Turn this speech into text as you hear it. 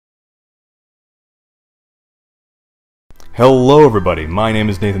Hello everybody, my name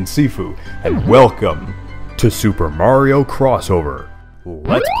is Nathan Sifu, and welcome to Super Mario Crossover.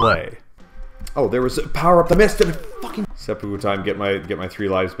 Let's play. Oh, there was power up the mist and fucking seppuku time. Get my 3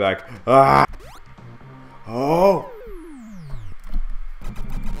 lives back. Ah! Oh!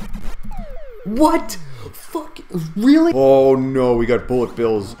 What? Fuck, really? Oh no, we got bullet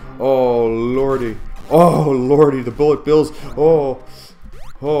bills. Oh lordy. Oh lordy, the bullet bills. Oh.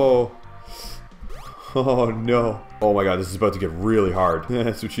 Oh. Oh no. Oh my god, this is about to get really hard.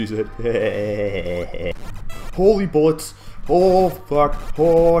 That's what she said. Holy bullets. Oh fuck.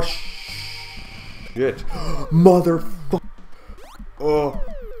 Oh shit. Motherfucker. Oh.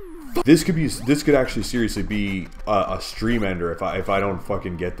 This could actually seriously be a stream ender if I don't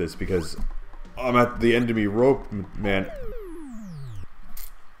fucking get this, because I'm at the end of me rope, man.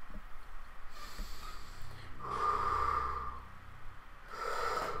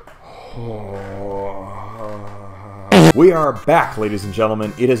 We are back, ladies and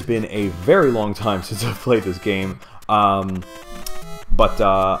gentlemen. It has been a very long time since I've played this game, but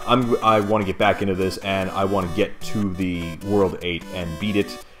I want to get back into this, and I want to get to the World 8 and beat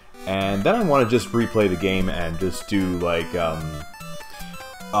it, and then I want to just replay the game and just do like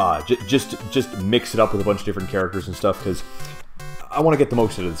just mix it up with a bunch of different characters and stuff, because I want to get the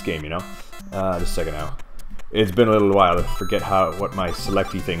most out of this game, you know. Just a second now. It's been a little while. I forget what my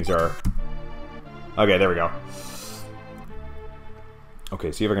selecty things are. Okay, there we go. Okay,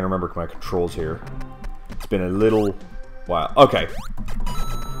 see if I can remember my controls here. It's been a little while. Okay.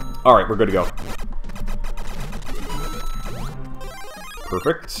 Alright, we're good to go.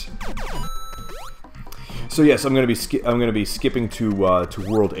 Perfect. So yes, I'm gonna be skipping to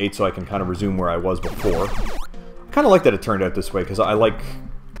World 8 so I can kind of resume where I was before. I kind of like that it turned out this way, because I like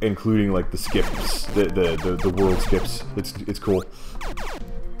including like the skips, the world skips. It's cool.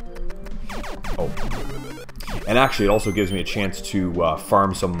 Oh. And actually, it also gives me a chance to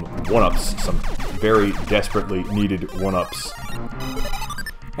farm some 1-ups, some very desperately needed 1-ups.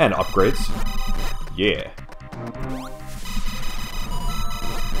 And upgrades. Yeah.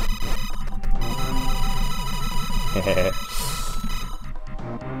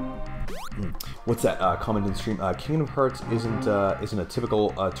 What's that comment in stream? Kingdom Hearts isn't a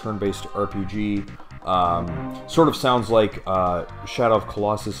typical turn-based RPG. Sort of sounds like Shadow of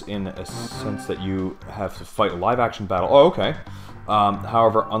Colossus in a sense that you have to fight a live-action battle. Oh, okay.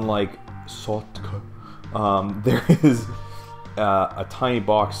 However, unlike Sotka, there is a tiny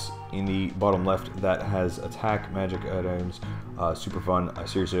box in the bottom left that has attack, magic items. Super fun. I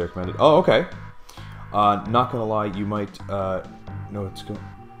seriously recommend it. Oh, okay. Not gonna lie, you might know it's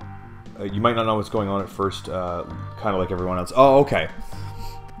you might not know what's going on at first, kind of like everyone else. Oh, okay.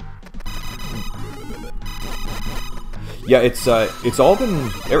 Yeah, it's all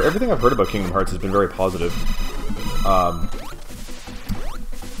been... Everything I've heard about Kingdom Hearts has been very positive.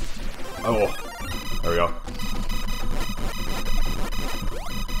 Oh, there we go.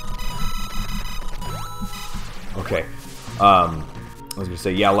 Okay. I was gonna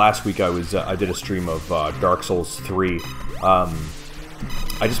say, yeah, last week I did a stream of Dark Souls 3.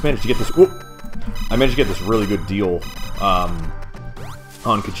 I just managed to get this... Whoop, I managed to get this really good deal on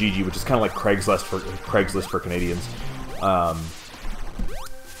Kijiji, which is kind of like Craigslist for Canadians.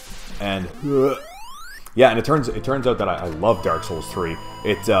 And yeah, and it turns out that I love Dark Souls 3.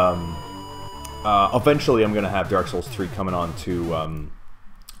 It eventually I'm gonna have Dark Souls 3 coming onto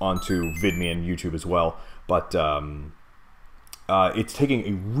VidMe and YouTube as well, but it's taking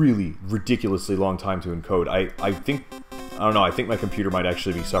a really ridiculously long time to encode. I think, I don't know, I think my computer might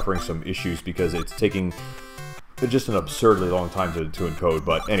actually be suffering some issues because it's taking just an absurdly long time to encode.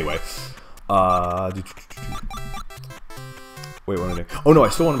 But anyway, wait, what am I doing? Oh no, I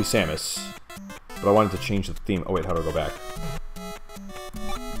still want to be Samus, but I wanted to change the theme. Oh wait, how do I go back?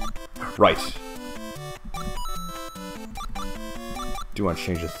 Right. Do want to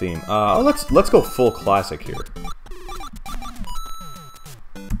change the theme? Oh, let's go full classic here.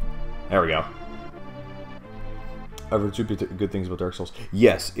 There we go. I've heard super good things about Dark Souls.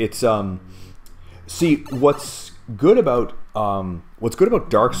 Yes, it's see, what's good about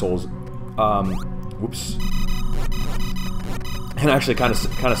Dark Souls, whoops, and actually kind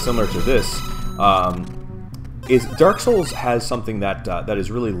of similar to this, is Dark Souls has something that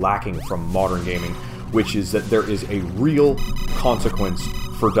is really lacking from modern gaming, which is that there is a real consequence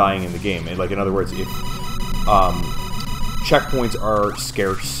for dying in the game. And like, in other words, if checkpoints are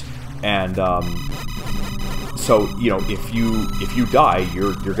scarce, and so, you know, if you die,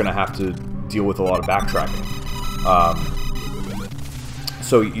 you're gonna have to deal with a lot of backtracking.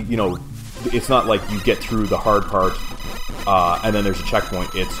 So, you know, it's not like you get through the hard part and then there's a checkpoint.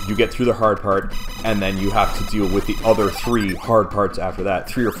 It's you get through the hard part, and then you have to deal with the other 3 hard parts after that,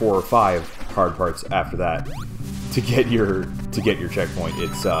 3 or 4 or 5 hard parts after that to get your checkpoint.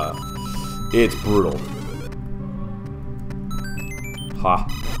 It's brutal. Ha.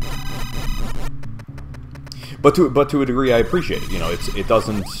 But to a degree, I appreciate it. You know, it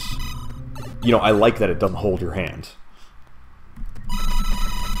doesn't. You know, I like that it doesn't hold your hand.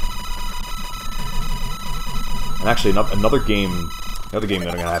 And actually, another game that I'm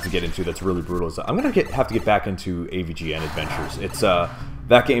gonna have to get into that's really brutal is I'm gonna have to get back into AVGN Adventures. It's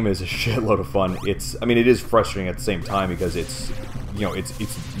that game is a shitload of fun. I mean, it is frustrating at the same time because it's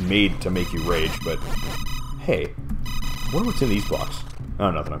made to make you rage. But hey, I wonder what's in these blocks. Oh,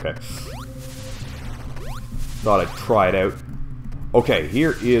 nothing. Okay. Thought I'd try it out. Okay,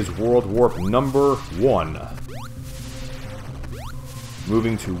 here is World Warp number 1.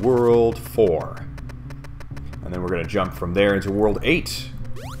 Moving to World 4. And then we're going to jump from there into World 8.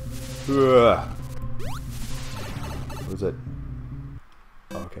 Ugh. What was it?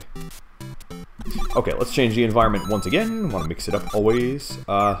 Oh, okay. Okay, let's change the environment once again. Want to mix it up always.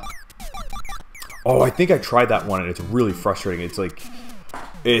 Oh, I think I tried that one and it's really frustrating. It's like...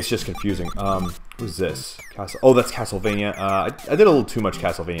 It's just confusing. What is this? Oh, that's Castlevania. I did a little too much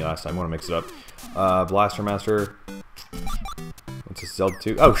Castlevania last time. I want to mix it up. Blaster Master. What's this? Zelda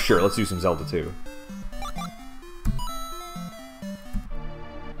 2? Oh, sure. Let's do some Zelda 2.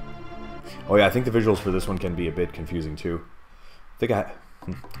 Oh yeah, I think the visuals for this one can be a bit confusing too. I think I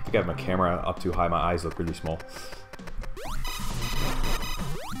have my camera up too high. My eyes look really small.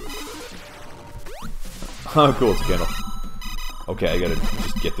 Oh, cool. It's a candle. Okay, I gotta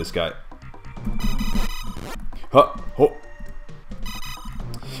just get this guy. Huh, oh.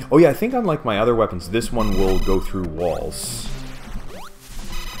 Oh yeah, I think unlike my other weapons, this one will go through walls.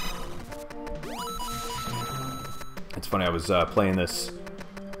 It's funny, I was playing this...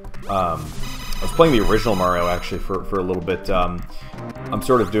 I was playing the original Mario, actually, for a little bit. I'm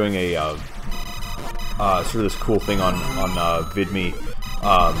sort of doing a... sort of this cool thing on VidMe.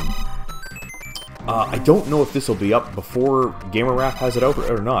 I don't know if this will be up before GamerRaf has it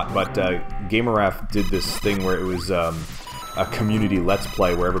over or not, but GamerRaf did this thing where it was a community Let's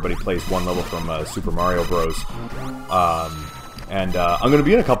Play where everybody plays one level from Super Mario Bros. And I'm going to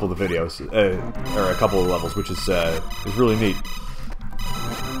be in a couple of the videos, or a couple of levels, which is really neat.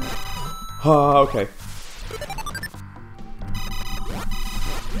 Okay.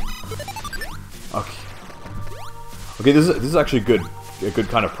 Okay, this is actually good. A good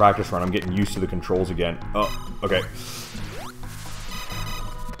kind of practice run. I'm getting used to the controls again. Oh, okay.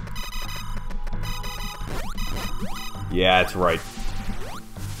 Yeah, that's right.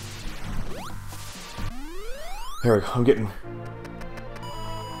 There we go. I'm getting...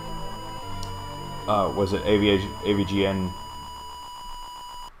 was it AVGN?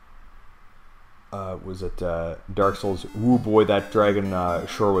 Was it Dark Souls? Ooh boy, that dragon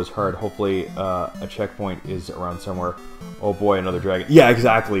sure was hard. Hopefully a checkpoint is around somewhere. Oh boy, another dragon. Yeah,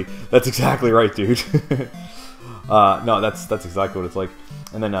 exactly. That's exactly right, dude. No, that's exactly what it's like.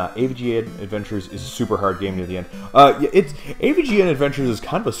 And then AVGN Adventures is a super hard game near the end. Yeah, AVGN Adventures is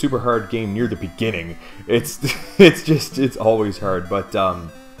kind of a super hard game near the beginning. It's always hard, but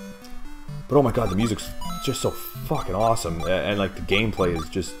oh my god, the music's just so fucking awesome, and like the gameplay is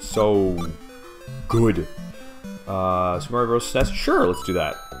just so good. Super Mario Bros. SNES? Sure, let's do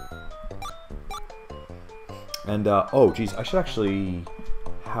that. And oh geez, I should actually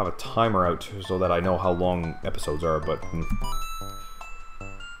have a timer out so that I know how long episodes are, but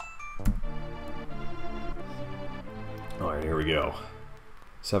alright, here we go.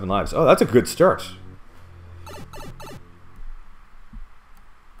 7 lives. Oh, that's a good start.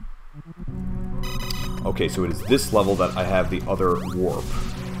 Okay, so it is this level that I have the other warp.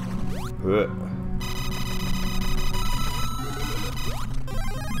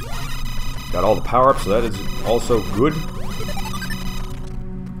 Got all the power-ups, so that is also good.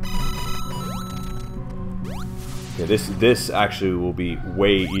 Okay, this actually will be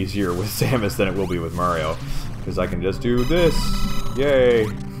way easier with Samus than it will be with Mario, because I can just do this. Yay!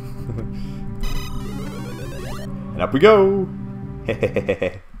 And up we go!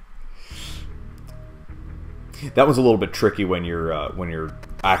 That was a little bit tricky when you're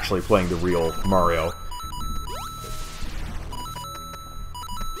actually playing the real Mario.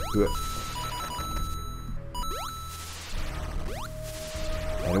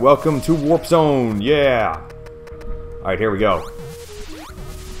 And welcome to Warp Zone, yeah! Alright, here we go.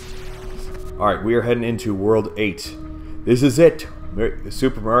 Alright, we are heading into World 8. This is it!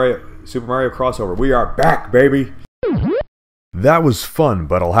 Super Mario crossover. We are back, baby! That was fun,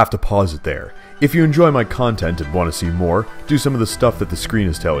 but I'll have to pause it there. If you enjoy my content and want to see more, do some of the stuff that the screen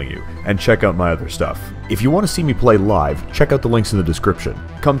is telling you, and check out my other stuff. If you want to see me play live, check out the links in the description.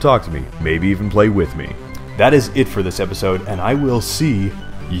 Come talk to me, maybe even play with me. That is it for this episode, and I will see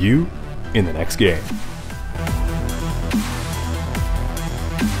you in the next game.